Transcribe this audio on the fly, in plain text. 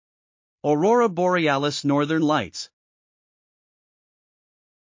Aurora borealis northern lights.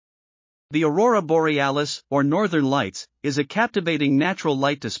 The aurora borealis, or northern lights, is a captivating natural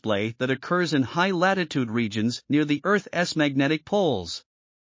light display that occurs in high-latitude regions near the Earth's magnetic poles.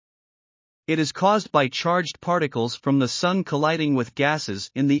 It is caused by charged particles from the Sun colliding with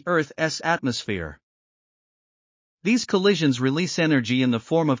gases in the Earth's atmosphere. These collisions release energy in the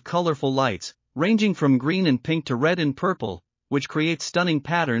form of colorful lights, ranging from green and pink to red and purple, which creates stunning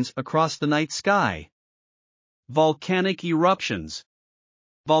patterns across the night sky. Volcanic eruptions.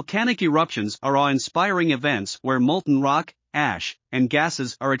 Volcanic eruptions are awe-inspiring events where molten rock, ash, and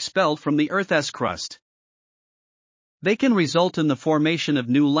gases are expelled from the Earth's crust. They can result in the formation of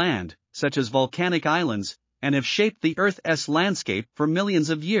new land, such as volcanic islands, and have shaped the Earth's landscape for millions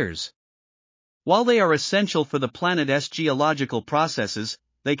of years. While they are essential for the planet's geological processes,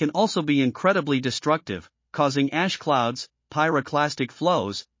 they can also be incredibly destructive, causing ash clouds, pyroclastic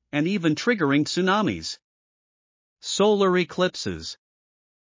flows, and even triggering tsunamis. Solar eclipses.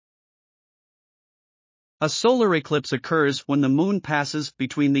 A solar eclipse occurs when the moon passes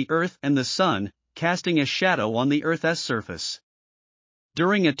between the Earth and the Sun, casting a shadow on the Earth's surface.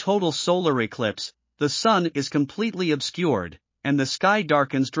 During a total solar eclipse, the Sun is completely obscured, and the sky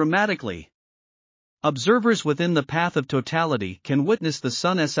darkens dramatically. Observers within the path of totality can witness the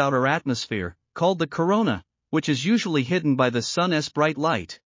Sun's outer atmosphere, called the corona, which is usually hidden by the Sun's bright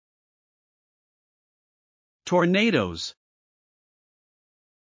light. Tornadoes.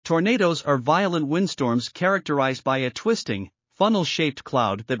 Tornadoes are violent windstorms characterized by a twisting, funnel-shaped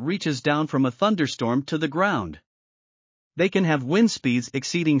cloud that reaches down from a thunderstorm to the ground. They can have wind speeds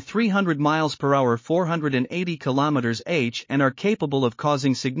exceeding 300 miles per hour, 480 km/h, and are capable of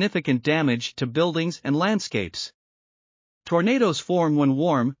causing significant damage to buildings and landscapes. Tornadoes form when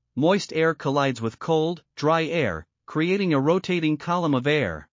warm, moist air collides with cold, dry air, creating a rotating column of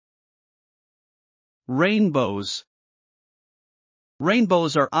air. Rainbows.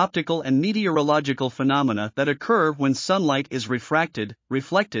 Rainbows are optical and meteorological phenomena that occur when sunlight is refracted,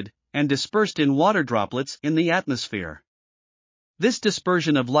 reflected, and dispersed in water droplets in the atmosphere. This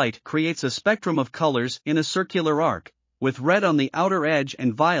dispersion of light creates a spectrum of colors in a circular arc, with red on the outer edge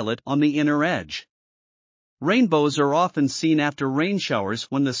and violet on the inner edge. Rainbows are often seen after rain showers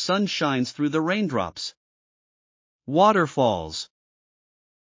when the sun shines through the raindrops. Waterfalls.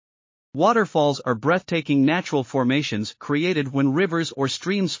 Waterfalls are breathtaking natural formations created when rivers or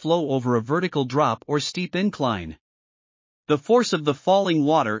streams flow over a vertical drop or steep incline. The force of the falling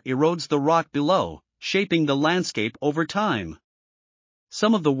water erodes the rock below, shaping the landscape over time.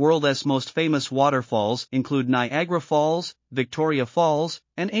 Some of the world's most famous waterfalls include Niagara Falls, Victoria Falls,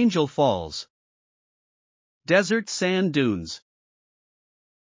 and Angel Falls. Desert sand dunes.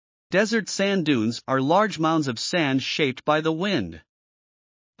 Desert sand dunes are large mounds of sand shaped by the wind.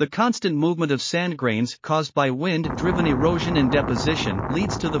 The constant movement of sand grains caused by wind-driven erosion and deposition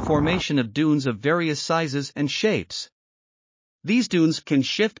leads to the formation of dunes of various sizes and shapes. These dunes can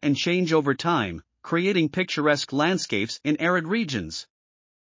shift and change over time, creating picturesque landscapes in arid regions.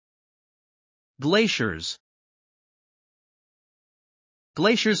 Glaciers.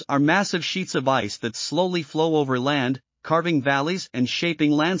 Glaciers are massive sheets of ice that slowly flow over land, carving valleys and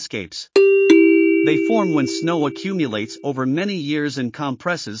shaping landscapes. They form when snow accumulates over many years and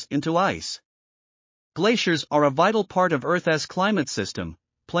compresses into ice. Glaciers are a vital part of Earth's climate system,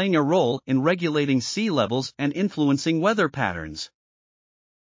 playing a role in regulating sea levels and influencing weather patterns.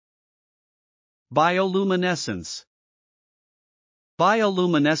 Bioluminescence.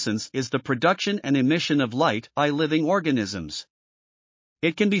 Bioluminescence is the production and emission of light by living organisms.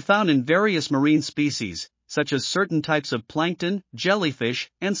 It can be found in various marine species, such as certain types of plankton,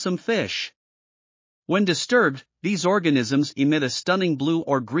 jellyfish, and some fish. When disturbed, these organisms emit a stunning blue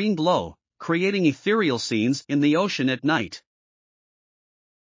or green glow, creating ethereal scenes in the ocean at night.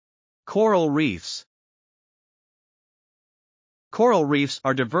 Coral reefs. Coral reefs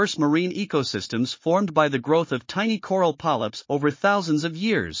are diverse marine ecosystems formed by the growth of tiny coral polyps over thousands of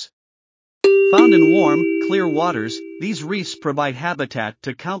years. Found in warm, clear waters, these reefs provide habitat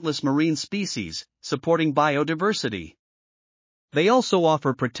to countless marine species, supporting biodiversity. They also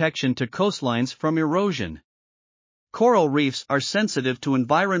offer protection to coastlines from erosion. Coral reefs are sensitive to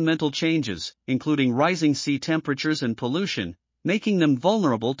environmental changes, including rising sea temperatures and pollution, making them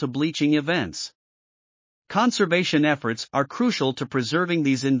vulnerable to bleaching events. Conservation efforts are crucial to preserving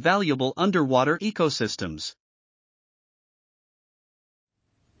these invaluable underwater ecosystems.